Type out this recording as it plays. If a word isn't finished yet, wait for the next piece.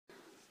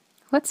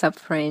What's up,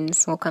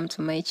 friends? Welcome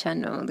to my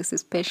channel. This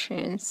is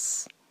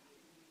Patience.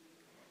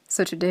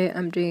 So today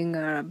I'm doing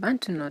a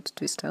Bantu knot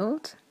twist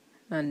out,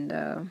 and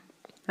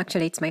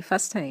actually it's my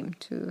first time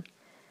to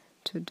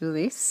do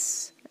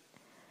this,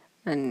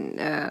 and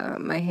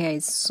my hair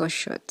is so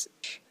short,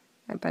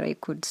 but I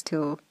could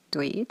still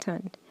do it,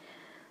 and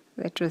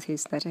the truth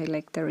is that I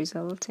like the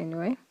result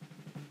anyway.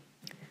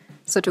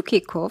 So to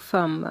kick off,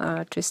 I'm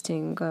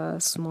twisting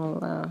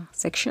small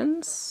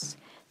sections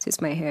since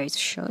my hair is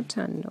short,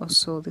 and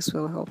also this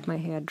will help my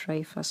hair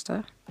dry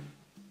faster.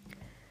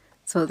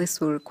 So this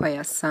will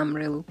require some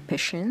real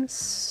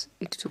patience.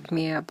 It took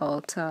me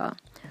about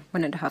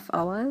 1.5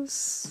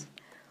 hours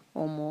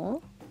or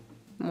more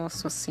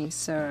so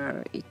since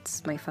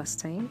it's my first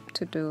time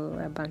to do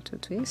a Bantu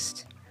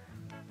twist.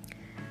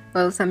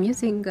 Well, so I'm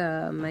using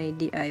my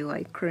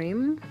DIY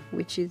cream,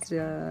 which is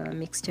a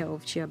mixture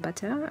of shea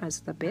butter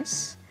as the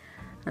base,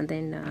 and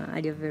then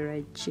aloe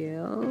vera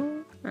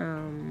gel,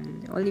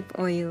 olive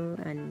oil,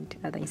 and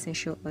other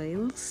essential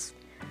oils.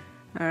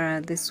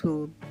 This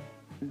will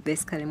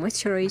basically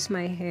moisturize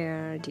my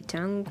hair,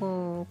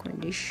 detangle,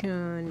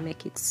 condition,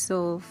 make it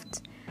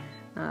soft,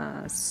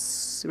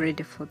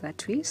 ready for the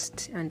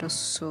twist, and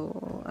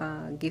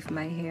also give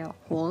my hair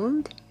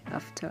hold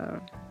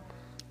after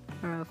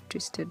I've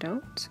twisted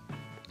out,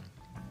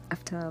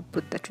 after I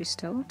put the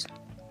twist out.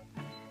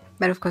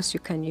 But of course you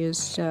can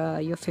use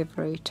your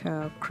favorite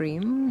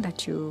cream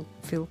that you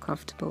feel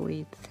comfortable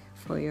with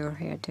for your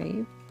hair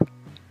type.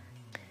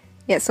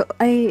 Yeah, so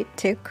I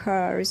take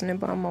a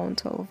reasonable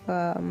amount of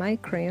my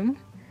cream,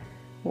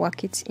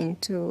 work it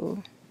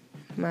into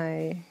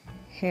my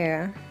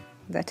hair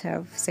that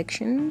I've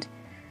sectioned,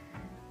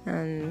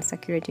 and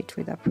saturate it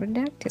with a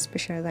product,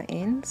 especially the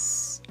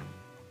ends,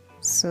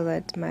 so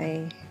that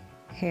my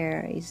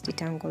hair is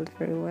detangled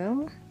very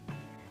well.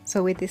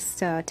 So with this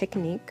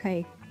technique,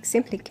 I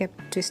simply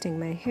kept twisting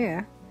my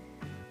hair,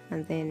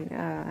 and then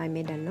I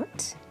made a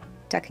knot,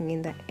 tucking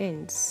in the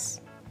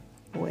ends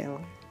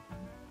well.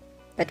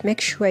 But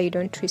make sure you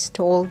don't twist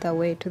all the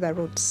way to the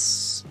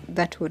roots.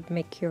 That would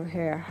make your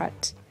hair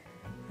hurt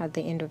at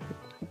the end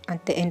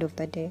of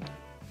the day.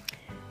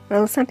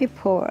 Well, some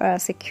people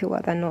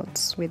secure the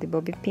knots with the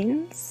bobby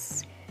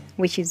pins,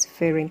 which is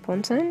very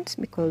important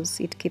because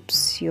it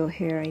keeps your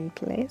hair in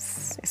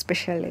place,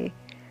 especially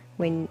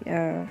when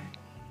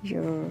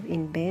you're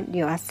in bed,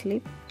 you're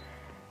asleep.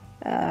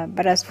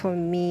 But as for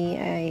me,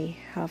 I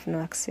have no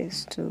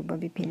access to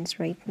bobby pins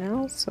right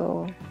now,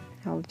 so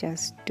I'll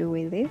just do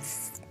with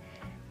this,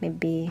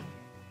 maybe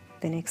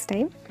the next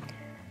time.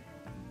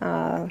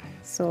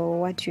 So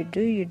what you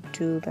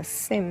do the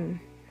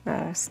same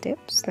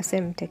steps, the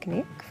same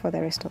technique for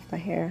the rest of the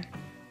hair.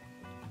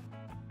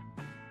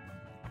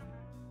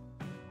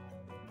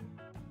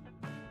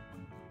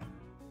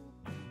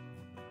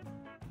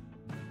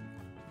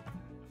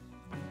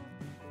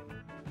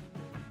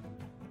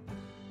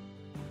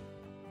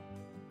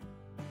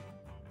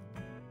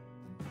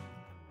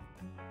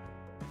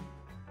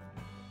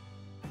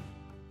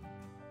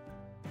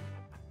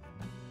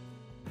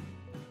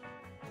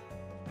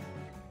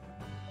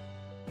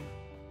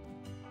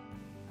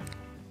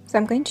 So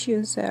I'm going to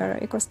use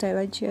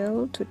Hairstyle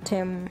gel to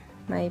tame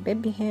my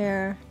baby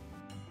hair.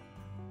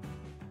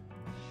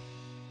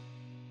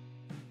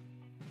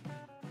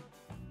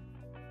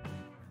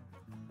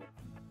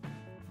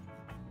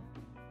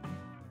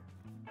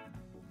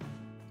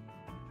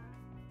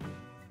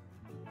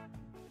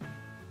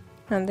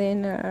 And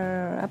then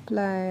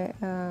apply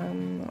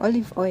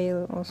olive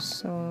oil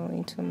also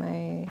into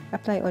my,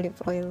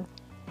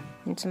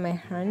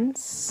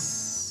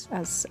 hands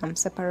as I'm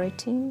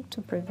separating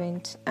to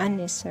prevent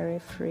unnecessary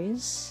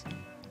frizz.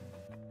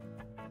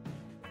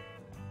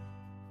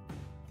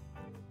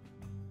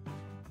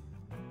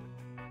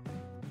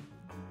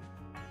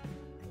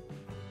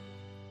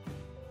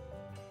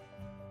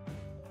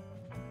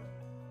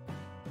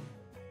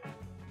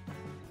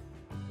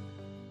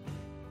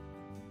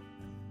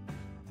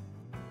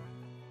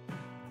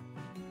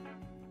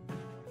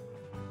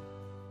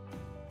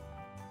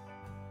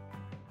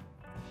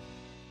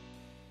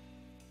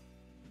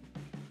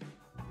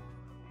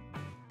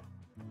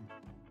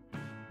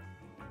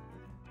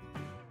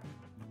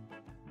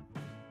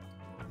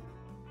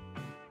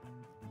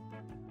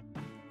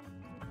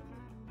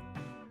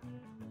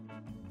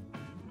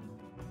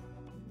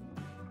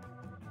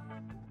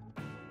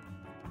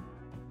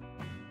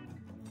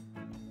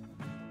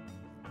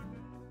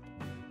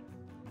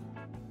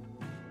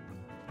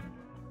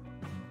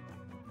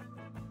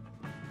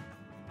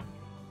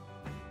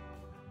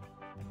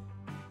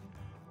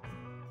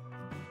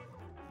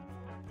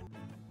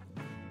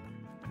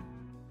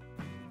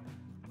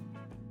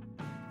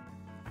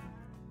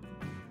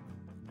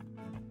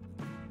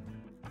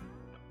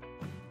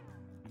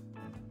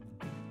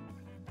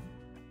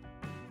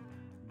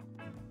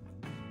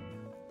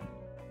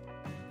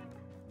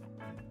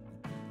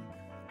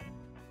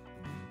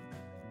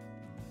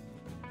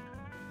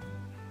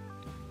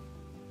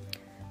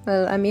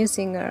 Well, I'm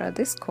using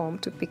this comb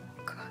to pick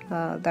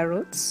the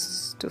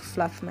roots to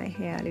fluff my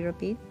hair a little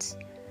bit.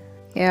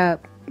 Yeah,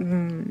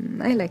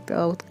 I like the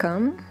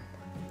outcome.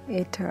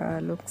 It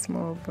looks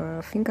more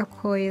of finger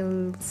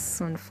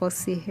coils on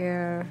fussy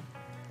hair,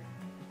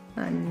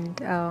 and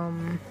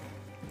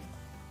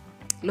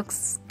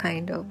looks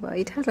kind of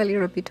it has a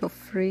little bit of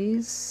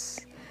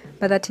frizz,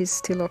 but that is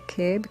still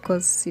okay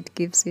because it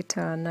gives it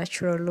a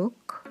natural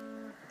look.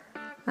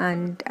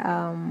 And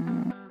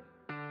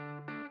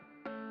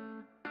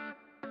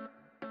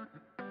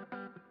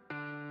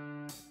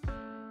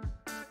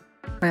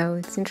well,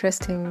 it's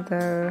interesting,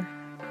 the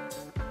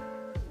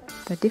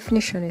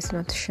definition is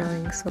not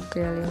showing so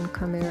clearly on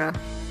camera.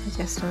 I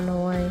just don't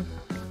know why,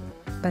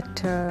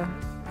 but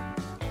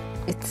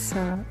it's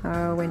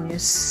when you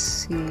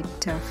see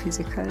it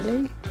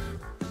physically,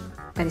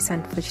 but it's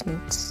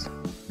unfortunate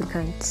we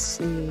can't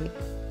see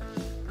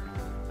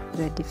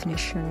the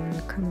definition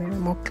on camera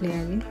more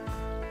clearly.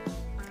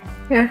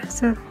 Yeah,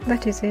 so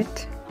that is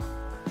it.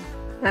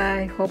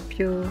 I hope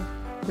you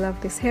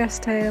love this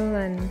hairstyle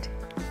and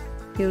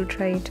you'll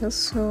try it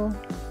also.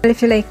 Well,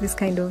 if you like this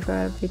kind of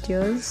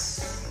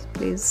videos,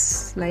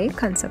 please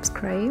like and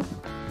subscribe.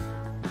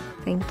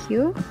 Thank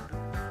you,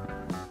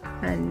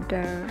 and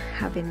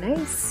have a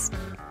nice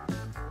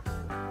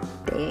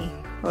day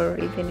or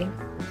evening.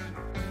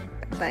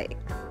 Bye.